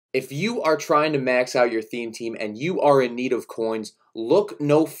If you are trying to max out your theme team and you are in need of coins, look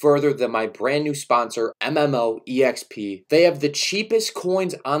no further than my brand new sponsor, MMOEXP. They have the cheapest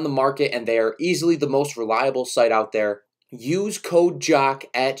coins on the market and they are easily the most reliable site out there. Use code JOCK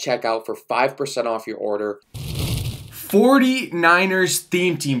at checkout for 5% off your order. 49ers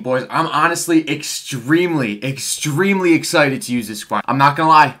theme team, boys. I'm honestly extremely excited to use this squad. I'm not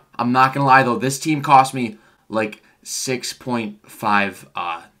gonna lie though. This team cost me like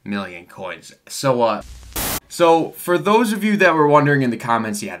 6.5 million coins. So for those of you that were wondering in the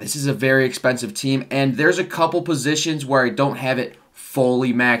comments, yeah, this is a very expensive team, and there's a couple positions where I don't have it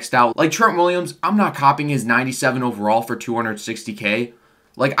fully maxed out. Like Trent Williams, I'm not copying his 97 overall for 260K.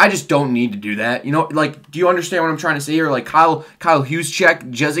 Like, I just don't need to do that. You know, like, do you understand what I'm trying to say here? Like, Kyle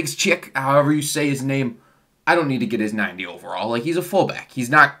Juszczyk, however you say his name, I don't need to get his 90 overall. Like, he's a fullback. He's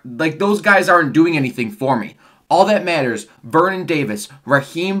not, like, those guys aren't doing anything for me. All that matters, Vernon Davis,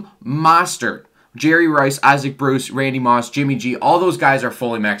 Raheem Mostert, Jerry Rice, Isaac Bruce, Randy Moss, Jimmy G, all those guys are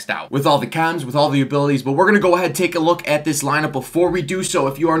fully maxed out with all the chems, with all the abilities. But we're going to go ahead and take a look at this lineup. Before we do so,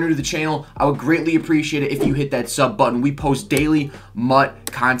 if you are new to the channel, I would greatly appreciate it if you hit that sub button. We post daily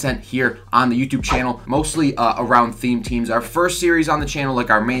MUT content here on the YouTube channel, mostly around theme teams. Our first series on the channel, like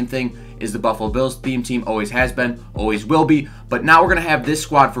our main thing, is the Buffalo Bills theme team. Always has been, always will be. But now we're going to have this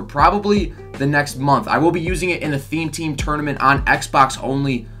squad for probably the next month. I will be using it in a theme team tournament on Xbox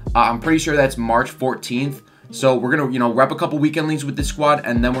only. I'm pretty sure that's March 14th. So we're going to, rep a couple weekend leagues with this squad,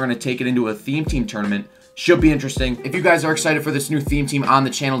 and then we're going to take it into a theme team tournament. Should be interesting. If you guys are excited for this new theme team on the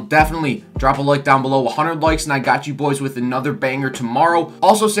channel, definitely drop a like down below. 100 likes, and I got you boys with another banger tomorrow.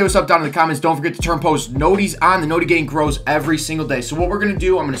 Also, say what's up down in the comments. Don't forget to turn post noties on. The noti gang grows every single day. So what we're going to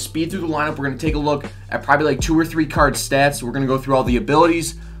do, I'm going to speed through the lineup. We're going to take a look at probably like 2 or 3 card stats. We're going to go through all the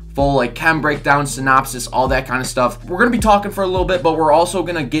abilities, full like chem breakdown, synopsis, all that kind of stuff. We're going to be talking for a little bit, but we're also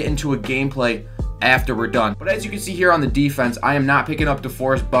going to get into a gameplay after we're done. But as you can see here on the defense, I am not picking up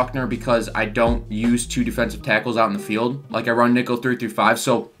DeForest Buckner because I don't use 2 defensive tackles out in the field. Like, I run nickel 3 through 5,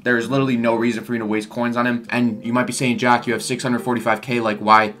 so there's literally no reason for me to waste coins on him. And you might be saying, Jock, you have 645K, like,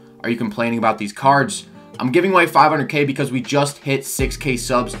 why are you complaining about these cards? I'm giving away 500K because we just hit 6K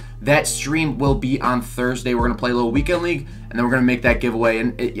subs. That stream will be on Thursday. We're going to play a little weekend league, and then we're going to make that giveaway.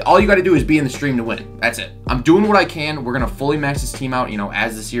 And all you got to do is be in the stream to win. That's it. I'm doing what I can. We're going to fully max this team out,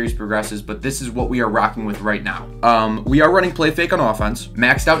 as the series progresses, but this is what we are rocking with right now. We are running play fake on offense.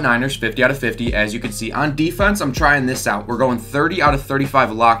 Maxed out Niners, 50 out of 50, as you can see. On defense, I'm trying this out. We're going 30 out of 35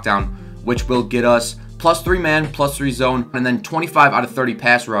 lockdown, which will get us +3 man, +3 zone, and then 25 out of 30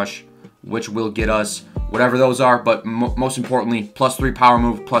 pass rush, which will get us whatever those are, but most importantly, +3 power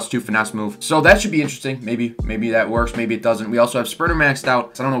move, +2 finesse move. So that should be interesting. Maybe that works, maybe it doesn't. We also have sprinter maxed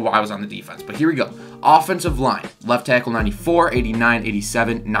out. So I don't know why I was on the defense, but here we go. Offensive line, left tackle 94, 89,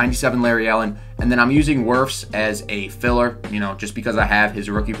 87, 97 Larry Allen, and then I'm using Wirfs as a filler, just because I have his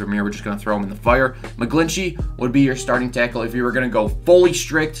rookie premiere. We're just going to throw him in the fire. McGlinchey would be your starting tackle. If you were going to go fully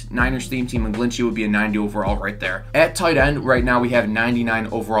strict Niners theme team, McGlinchey would be a 90 overall right there. At tight end, right now we have 99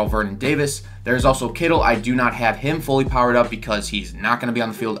 overall Vernon Davis. There's also Kittle. I do not have him fully powered up because he's not going to be on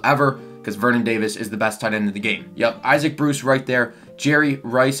the field ever, because Vernon Davis is the best tight end in the game. Yep, Isaac Bruce right there. Jerry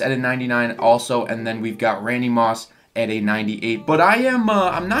Rice at a 99 also, and then we've got Randy Moss at a 98. But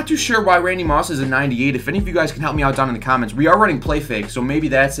I'm not too sure why Randy Moss is a 98. If any of you guys can help me out down in the comments, we are running play fake, so maybe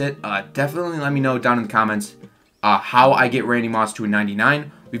that's it. Definitely let me know down in the comments how I get Randy Moss to a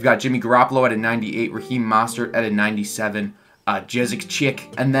 99. We've got Jimmy Garoppolo at a 98, Raheem Mostert at a 97.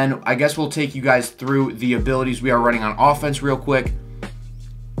 Juszczyk, and then I guess we'll take you guys through the abilities we are running on offense real quick.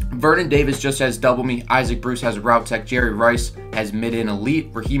 Vernon Davis just has double me. Isaac Bruce has route tech. Jerry Rice has mid and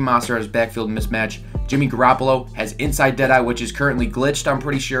elite. Raheem Mostert has backfield mismatch. Jimmy Garoppolo has inside deadeye, which is currently glitched, I'm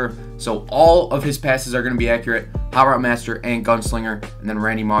pretty sure. So all of his passes are going to be accurate. Hot route master and gunslinger. And then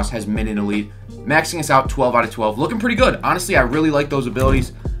Randy Moss has mid and elite, maxing us out 12 out of 12. Looking pretty good. Honestly, I really like those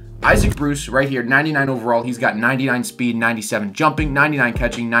abilities. Isaac Bruce right here, 99 overall. He's got 99 speed, 97 jumping, 99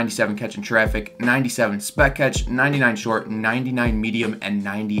 catching, 97 catching traffic, 97 spec catch, 99 short, 99 medium, and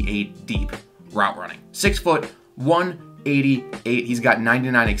 98 deep route running. 6 foot, 188. He's got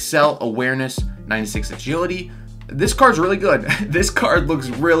 99 excel, awareness, 96 agility. This card's really good. This card looks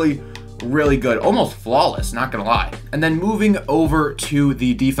really good, almost flawless, not gonna lie. And then moving over to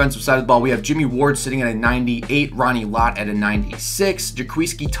the defensive side of the ball, we have Jimmy Ward sitting at a 98, Ronnie Lott at a 96,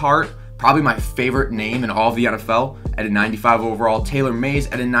 Jaquiski Tart, probably my favorite name in all of the NFL, at a 95 overall, Taylor Mays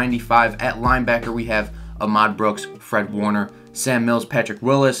at a 95. At linebacker, we have Ahmad Brooks, Fred Warner, Sam Mills, Patrick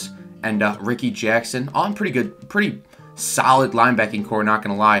Willis, and Ricky Jackson. All in pretty solid linebacking core, not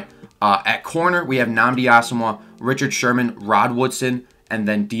gonna lie. At corner, we have Nnamdi Asomugha, Richard Sherman, Rod Woodson, and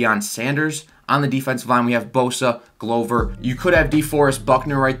then Deion Sanders. On the defensive line, we have Bosa, Glover. You could have DeForest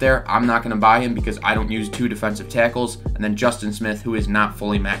Buckner right there. I'm not going to buy him because I don't use 2 defensive tackles. And then Justin Smith, who is not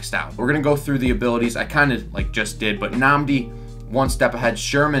fully maxed out. We're going to go through the abilities. I kind of like just did, but Nnamdi, 1 step ahead.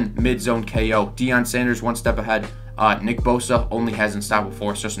 Sherman, mid-zone KO. Deion Sanders, 1 step ahead. Nick Bosa only has unstoppable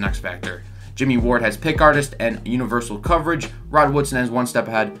force, just an X factor. Jimmy Ward has pick artist and universal coverage. Rod Woodson has 1 step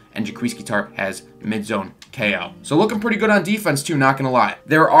ahead, and Jaquiski Tartt has mid-zone KO. So looking pretty good on defense too, not gonna lie.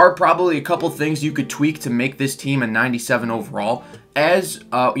 There are probably a couple things you could tweak to make this team a 97 overall. As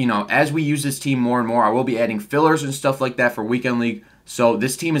as we use this team more and more, I will be adding fillers and stuff like that for Weekend League. So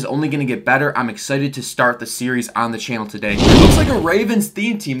this team is only going to get better. I'm excited to start the series on the channel today. It looks like a Ravens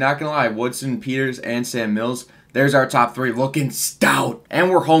theme team, not gonna lie. Woodson, Peters, and Sam Mills. There's our top 3 looking stout. And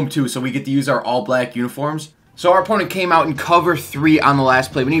we're home too, so we get to use our all-black uniforms. So our opponent came out in cover 3 on the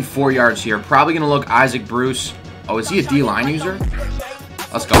last play. We need 4 yards here. Probably going to look Isaac Bruce. Oh, is he a D-line user?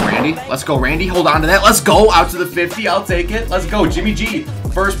 Let's go, Randy. Let's go, Randy. Hold on to that. Let's go. Out to the 50. I'll take it. Let's go. Jimmy G.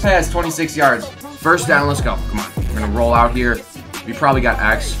 First pass, 26 yards. First down. Let's go. Come on. We're going to roll out here. We probably got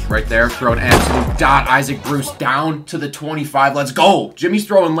X right there. Throw an absolute dot. Isaac Bruce down to the 25. Let's go. Jimmy's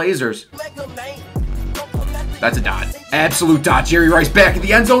throwing lasers. That's a dot. Absolute dot. Jerry Rice back in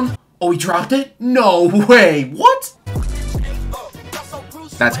the end zone. Oh, he dropped it? No way. What?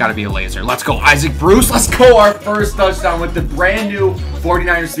 That's got to be a laser. Let's go, Isaac Bruce. Let's go. Our first touchdown with the brand new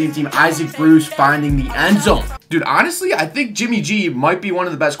 49ers theme team. Isaac Bruce finding the end zone. Dude, honestly, I think Jimmy G might be one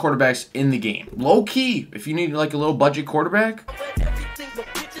of the best quarterbacks in the game. Low key, if you need like a little budget quarterback.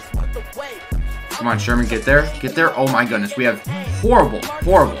 Come on, Sherman, get there. Get there. Oh my goodness. We have horrible.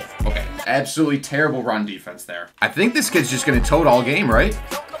 Okay, absolutely terrible run defense there. I think this kid's just going to tote all game, right?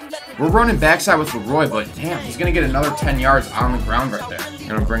 We're running backside with Leroy, but damn, he's going to get another 10 yards on the ground right there.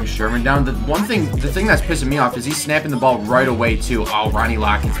 Going to bring Sherman down. The thing that's pissing me off is he's snapping the ball right away too. Oh, Ronnie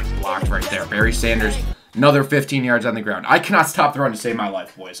Lott gets blocked right there. Barry Sanders, another 15 yards on the ground. I cannot stop the run to save my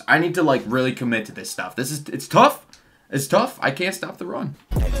life, boys. I need to like really commit to this stuff. It's tough. It's tough. I can't stop the run.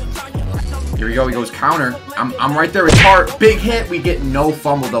 Here we go. He goes counter. I'm right there with Hart. Big hit. We get no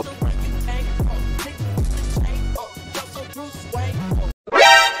fumble though.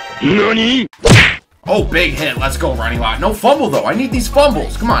 Nani? Oh, big hit. Let's go, Ronnie Lott. No fumble though. I need these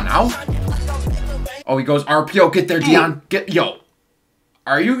fumbles. Come on now. Oh, he goes RPO. Get there, Deion. Yo.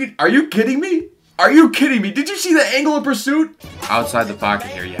 Are you kidding me? Are you kidding me? Did you see the angle of pursuit? Outside the pocket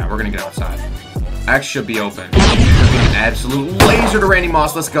here. Yeah, we're gonna get outside. X should be open. An absolute laser to Randy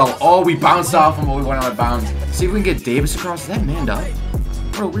Moss. Let's go. Oh, we bounced off him, but we went out of bounds. See if we can get Davis across. Is that man up?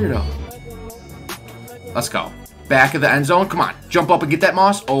 What a weirdo. Let's go. Back of the end zone. Come on. Jump up and get that,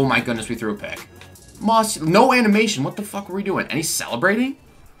 Moss. Oh my goodness, we threw a pick. Moss, no animation. What the fuck were we doing? And he's celebrating?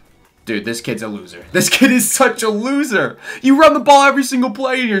 Dude, this kid's a loser. This kid is such a loser. You run the ball every single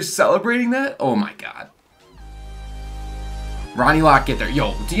play and you're celebrating that? Oh my god. Ronnie Lott, get there.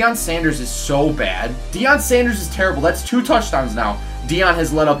 Yo, Deion Sanders is so bad. Deion Sanders is terrible. That's 2 touchdowns now. Deion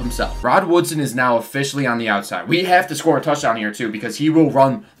has let up himself. Rod Woodson is now officially on the outside. We have to score a touchdown here too because he will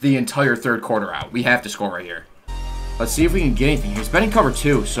run the entire 3rd quarter out. We have to score right here. Let's see if we can get anything. He's been in cover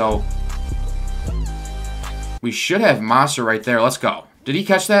 2, so we should have Massa right there. Let's go. Did he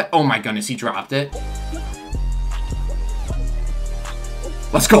catch that? Oh my goodness, he dropped it.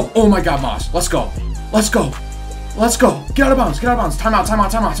 Let's go. Oh my god, Moss. Let's go. Let's go. Let's go. Get out of bounds. Get out of bounds. Timeout,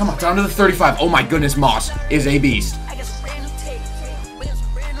 timeout, timeout, timeout. Down to the 35. Oh my goodness, Moss is a beast.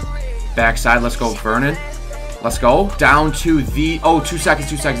 Backside. Let's go, Vernon. Let's go. Down to the... Oh, 2 seconds,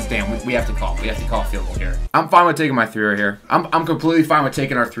 2 seconds. Damn, we have to call. We have to call a field goal here. I'm fine with taking my 3 right here. I'm completely fine with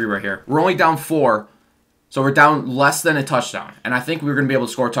taking our 3 right here. We're only down 4. So we're down less than a touchdown. And I think we're going to be able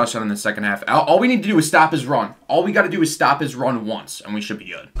to score a touchdown in the second half. All we need to do is stop his run. All we got to do is stop his run once. And we should be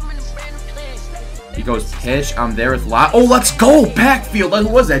good. He goes pitch. I'm there with Lott. Oh, let's go. Backfield. Who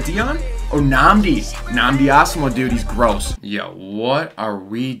was that? Deion? Oh, Nnamdi. Nnamdi Asimo, dude. He's gross. Yo, what are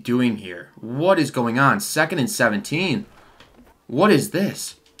we doing here? What is going on? 2nd and 17. What is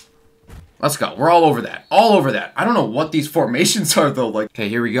this? Let's go. We're all over that. All over that. I don't know what these formations are, though. Like, okay,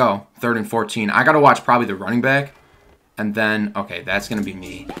 here we go. 3rd and 14. I got to watch probably the running back. And then, okay, that's going to be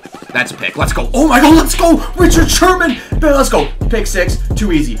me. That's a pick. Let's go. Oh, my God. Let's go. Richard Sherman. Let's go. Pick 6.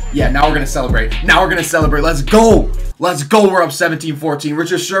 Too easy. Yeah, now we're going to celebrate. Now we're going to celebrate. Let's go. Let's go. We're up 17-14.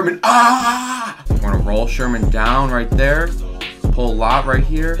 Richard Sherman. Ah! We're going to roll Sherman down right there. Pull Lott right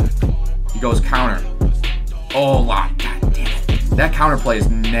here. He goes counter. Oh, Lott. God damn it. That counter play is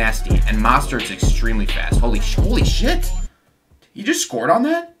nasty. And Mostert's extremely fast. Holy shit. He just scored on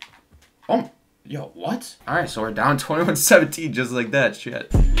that? Oh, yo, what? All right, so we're down 21-17 just like that.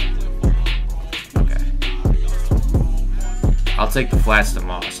 Shit. Okay. I'll take the flats to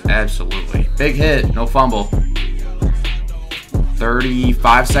Moss. Absolutely. Big hit. No fumble.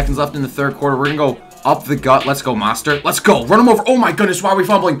 35 seconds left in the third quarter. We're going to go up the gut. Let's go, Monster. Let's go. Run him over. Oh, my goodness. Why are we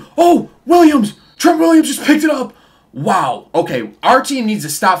fumbling? Oh, Williams. Trent Williams just picked it up. Wow. Okay, our team needs to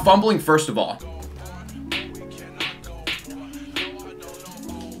stop fumbling first of all.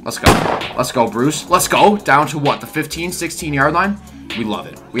 Let's go. Let's go, Bruce. Let's go. Down to what? The 15, 16-yard line? We love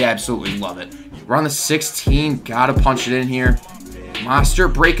it. We absolutely love it. We're on the 16. Gotta punch it in here. Monster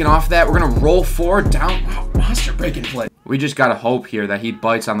breaking off that. We're going to roll forward. Down. Oh, Monster breaking play. We just got to hope here that he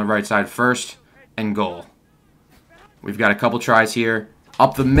bites on the right side first and goal. We've got a couple tries here.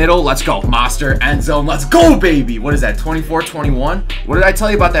 Up the middle. Let's go. Monster. End zone. Let's go, baby. What is that? 24-21? What did I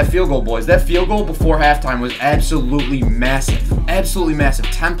tell you about that field goal, boys? That field goal before halftime was absolutely massive. Absolutely massive.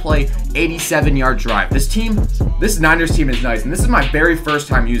 10-play, 87-yard drive. This Niners team is nice, and this is my very first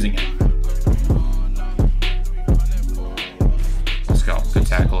time using it. Let's go. Good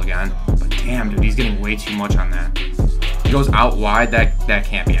tackle again. But damn, dude, he's getting way too much on that. He goes out wide. That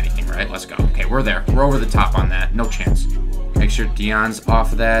can't be anything, right? Let's go. Okay, we're there. We're over the top on that. No chance. Make sure Dion's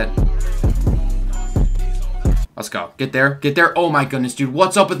off of that. Let's go. Get there. Get there. Oh, my goodness, dude.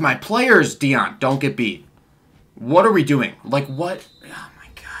 What's up with my players, Dion? Don't get beat. What are we doing? Like, what? Oh, my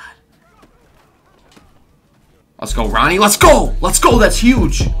God. Let's go, Ronnie. Let's go. Let's go. That's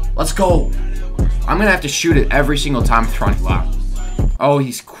huge. Let's go. I'm going to have to shoot it every single time with Ronnie locked. Oh,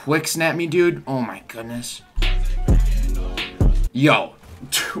 he's quick snap me, dude. Oh, my goodness. Yo.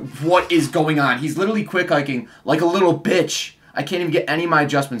 What is going on? He's literally quick hiking like a little bitch. I can't even get any of my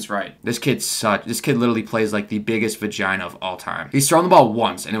adjustments right. This kid literally plays like the biggest vagina of all time. He's thrown the ball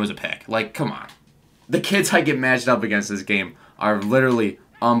once and it was a pick. Like, come on. The kids I get matched up against this game are literally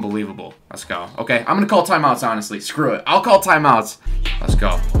unbelievable. Let's go. Okay, I'm gonna call timeouts, honestly. Screw it. I'll call timeouts. Let's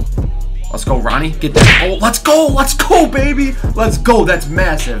go. Let's go, Ronnie. Get that. Oh, let's go. Let's go, baby. Let's go. That's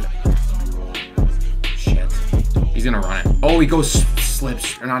massive. Shit. He's gonna run it. Oh, he goes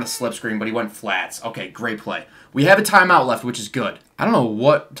slips, or not a slip screen, but he went flats. Okay, great play. We have a timeout left, which is good. I don't know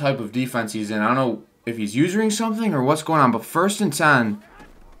what type of defense he's in. I don't know if he's using something or what's going on, but 1st and 10.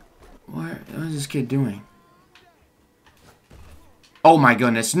 What is this kid doing? Oh my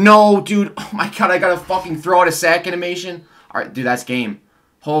goodness. No, dude. Oh my God, I gotta fucking throw out a sack animation. Alright, dude, that's game.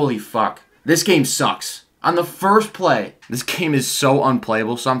 Holy fuck. This game sucks. On the first play, this game is so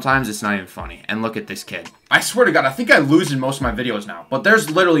unplayable sometimes, it's not even funny. And look at this kid. I swear to God, I think I lose in most of my videos now. But there's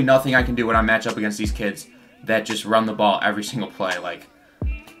literally nothing I can do when I match up against these kids that just run the ball every single play. Like,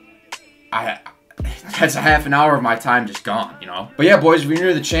 that's a half an hour of my time just gone, you know? But yeah, boys, if you're new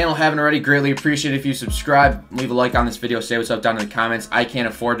to the channel, haven't already, greatly appreciate it if you subscribe. Leave a like on this video, say what's up down in the comments. I can't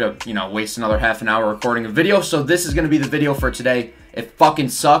afford to, you know, waste another half an hour recording a video, so this is going to be the video for today. It fucking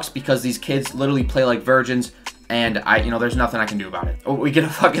sucks because these kids literally play like virgins, and there's nothing I can do about it. Oh, we get a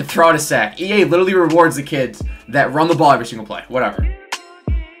fucking throw out a sack. EA literally rewards the kids that run the ball every single play. Whatever.